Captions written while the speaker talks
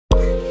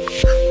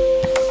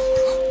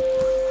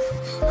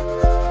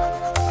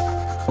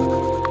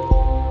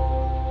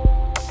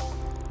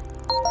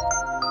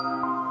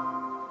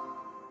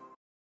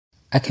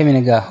Akkamiin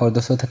egaa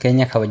hordoftoota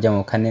keenya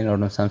kabajamoo kanneen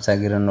hordofsamsaa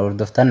jiran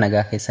hordoftan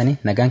nagaa keessanii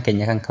nagaan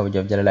keenya kan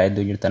kabajaaf jalalaa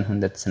iddoo jirtan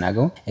hundatti sinaa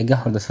ga'u. Egaa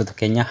hordoftoota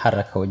keenya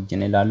har'a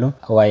kabajjine ilaallu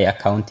waa'ee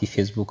akkaawuntii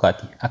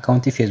Feesbuukaati.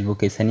 Akkaawuntii Feesbuuk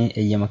keessanii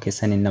eeyyama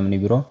keessaniin namni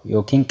biroo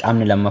yookiin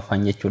qaamni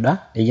lammaffaan jechuudha.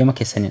 Eeyyama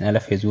keessaniin ala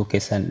Feesbuuk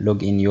keessan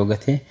login yoo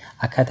gate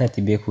akkaataa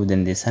itti beekuu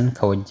dandeessan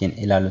kabajjine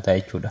ilaallu ta'a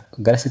jechuudha.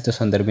 Garasitti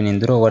osoo hin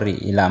darbiniin dura warri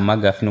ilaa ammaa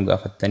gaaffii nu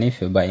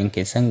gaafattaniif baay'een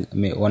keessan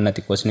waan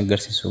xiqqoo isin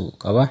agarsiisuu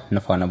qaba na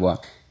faana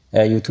bu'aa.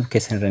 YouTube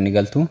keessan irra ni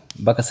galtu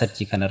bakka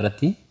sarchii kana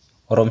irratti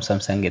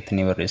Oromsamsaan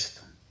jettanii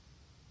barreessitu.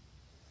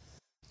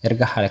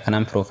 Erga haala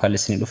kanaan profaayilii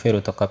isin dhufe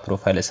yeroo tokko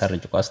profaayilii isaa irra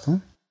cuqaastu.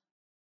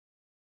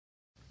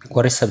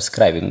 Warri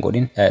subscribe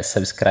godhin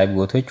subscribe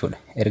gootu jechuudha.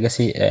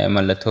 Ergasii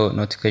mallattoo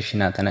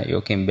notification tana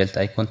yookiin bell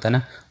icon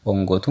tana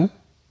on gootu.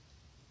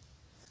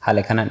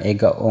 Haala kanaan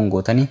eega on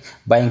gootanii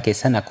baay'een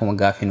keessan akkuma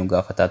gaaffii nu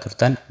gaafataa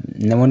turtan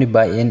namoonni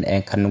baay'een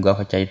kan nu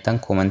gaafachaa jirtan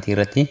koomentii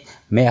irratti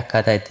mee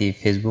akkaataa itti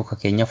Facebook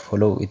keenya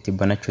follow itti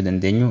banachuu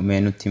dandeenyu mee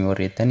nutti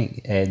warreettanii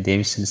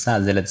deebisni isaa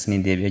jalatti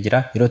isin deebi'ee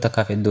jira. Yeroo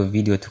takkaaf iddoo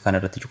viidiyootu kan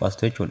irratti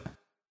cuqaastu jechuudha.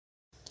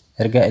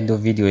 Erga iddoo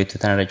viidiyoo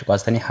tanarra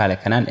cuqaastanii haala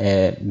kanaan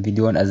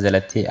viidiyoon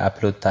jalatti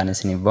upload ta'an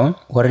isiniif ba'u.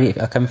 Warri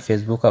akkam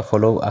Facebook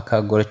follow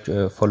akka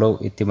godhachuu follow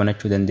itti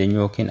banachuu dandeenyu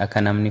yookiin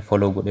akka namni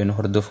follow godhee nu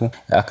hordofu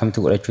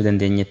akkamitti godhachuu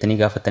dandeenyettanii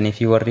gaafatanii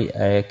fi warri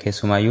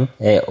keessumaayyuu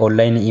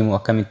online immoo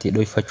akkamitti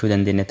dhoofachuu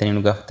dandeenyettanii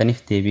nu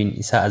gaafataniif deebiin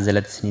isaa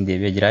jalatti isin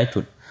deebi'ee jira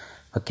jechuudha.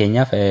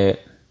 Fakkeenyaaf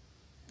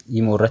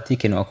immoo irratti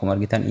kennu akkuma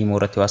argitan immoo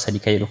irratti waa sadii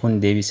kan jedhu kun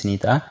deebii isinii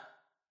ta'a.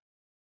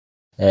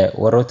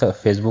 Warroota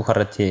Facebook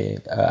irratti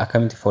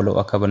akkamitti follow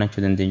akka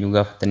banachuu dandeenyu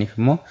gaafataniif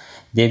immoo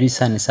deebii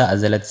isaa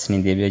jalatti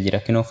isin deebi'ee jira.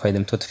 Kinoo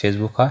fayyadamtoota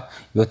Facebook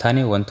yoo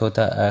taane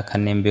wantoota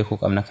kanneen beekuu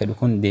qabna jedhu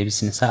kun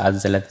deebii isaa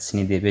jalatti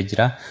isin deebi'ee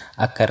jira.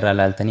 Akka irraa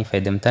ilaaltanii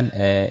fayyadamtan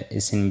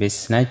isin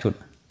beeksisna jechuudha.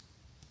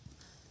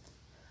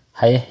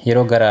 Haye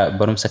yeroo gara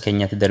barumsa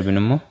keenyaatti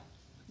darbinu immoo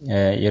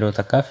yeroo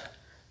takkaaf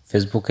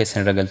Facebook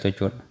keessan irra galtu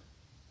jechuudha.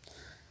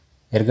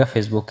 Erga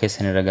Facebook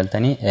keessan irra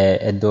galtanii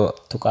iddoo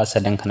tuqaa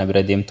sadan kana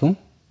bira deemtu.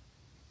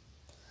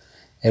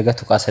 Erga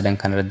tuqaa sadan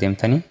kana irra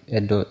deemtanii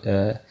iddoo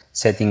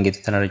setting gitu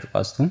tanarra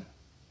cuqaastu.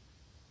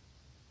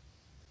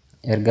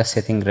 Erga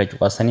setting irra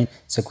cuqaastanii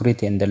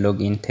security and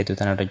login teetu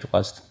tanarra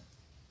cuqaastu.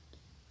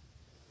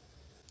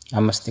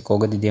 Ammas xiqqoo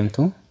gadi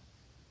deemtu.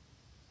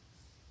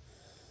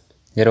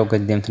 Yeroo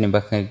gadi deemtanii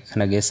bakka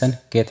kana geessan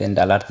get and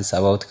alerts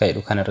about ka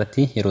jedhu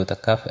kanarratti yeroo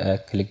takkaaf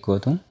click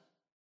gootu.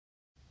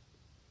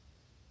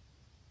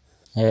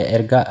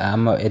 Erga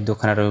amma iddoo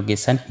kanarra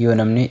geessan yoo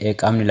namni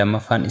qaamni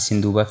lammaffaan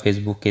isin duuba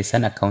Facebook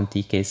keessan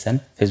akkaawuntii keessan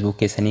Facebook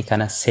keessanii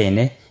kana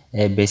seene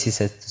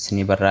beeksisa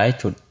isinii barraa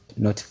jechuudha.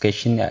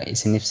 Notification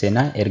isiniif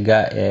seenaa erga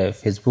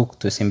Facebook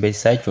tu isin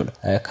beeksisaa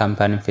jechuudha.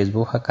 Kaampaaniin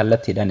Facebook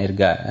kallattiidhaan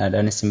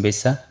ergaadhaan isin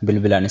beeksisa,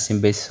 bilbilaan isin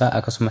beeksisa,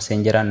 akkasumas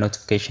messengeraan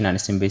notificationaan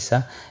isin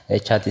beeksisa,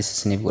 chaatis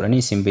isiniif godhanii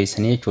isin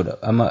beeksisanii jechuudha.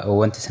 Amma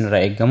wanti isinirraa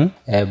eegamu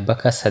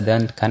bakka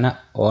sadan kana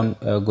on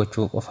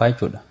gochuu qofaa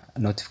jechuudha.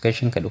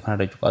 Notification kadhu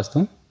kanarra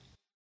cuqaastu.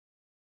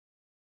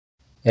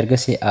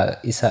 Ergasii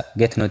isa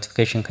get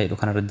notification kan jedhu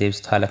kanarra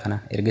deebistu haala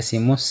kanaan. Ergasii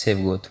immoo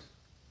save gootu.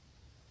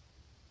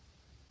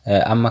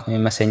 Amma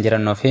messenger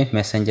noofi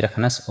messenger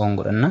kanas on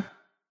godhanna.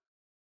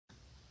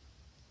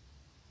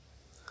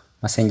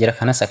 Messenger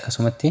kanas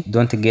akkasumatti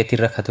don't get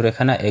irra ka ture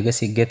kana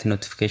ergasii get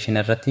notification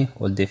irratti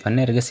ol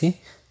deeffanne ergasii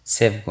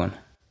save goona.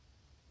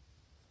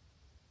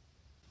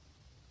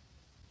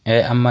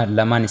 Amma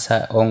lamaan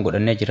isaa on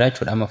godhannee jira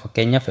jechuudha. Amma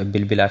fakkeenyaaf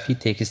bilbilaa fi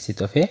teekstii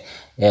tofe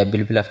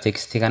bilbilaa fi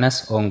teekstii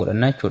kanas on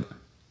godhanna jechuudha.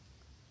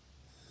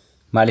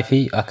 Maalifi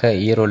akka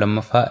yeroo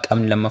lammaffaa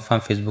qaamni lammaffaan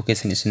Facebook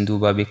keessan isin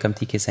duuba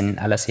beekamtii keessaniin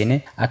ala seene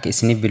akka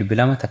isiniif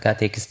bilbilama takkaa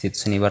teekstii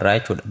isinii barraa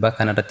jechuudha. Bakka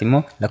kanarratti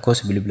immoo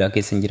lakkoofsi bilbilaa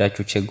keessan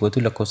jiraachuu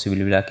cheeggootu lakkoofsi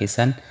bilbilaa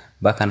keessan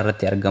bakka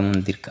kanarratti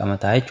argamuun dirqama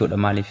ta'a jechuudha.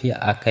 Maalifi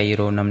akka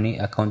yeroo namni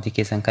akkaawuntii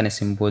keessan kan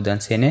isin boodaan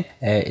seene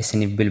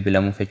isiniif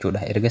bilbilamuuf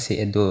jechuudha. Ergasii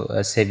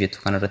iddoo save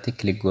jettu kanarratti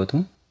click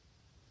gootu.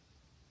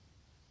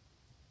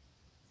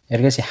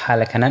 Ergasii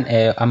haala kanaan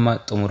amma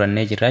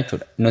xumurannee jirra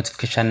jechuudha.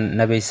 Notification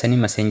na beeksisanii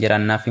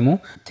messengeraan naaf himu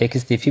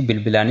teekstii fi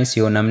bilbilaanis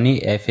yoo namni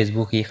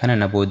Facebook kana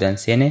na boodaan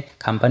seene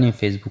kaampaaniin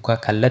Facebook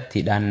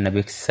kallattiidhaan na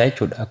beeksisaa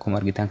jechuudha. Akkuma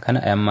argitan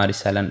kana amma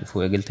risaalaan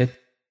dhufuu eegalteetti.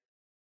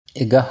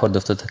 Egaa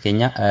hordoftoota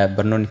keenya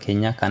barnoonni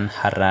keenya kan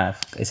har'aaf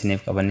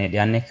isiniif qabannee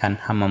dhiyaanne kan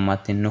hamma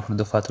ammaatti nu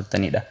hordofaa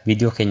turtanidha.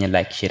 Viidiyoo keenya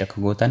like share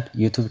akka gootan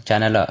YouTube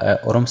chaanaala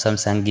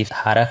Oromsamsaangiif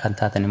haaraa kan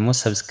taatan immoo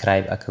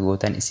subscribe akka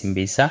gootan isin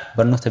beeksisa.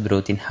 Barnoota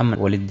birootiin hamma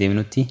walitti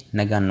deebinutti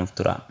nagaan nuuf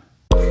tura.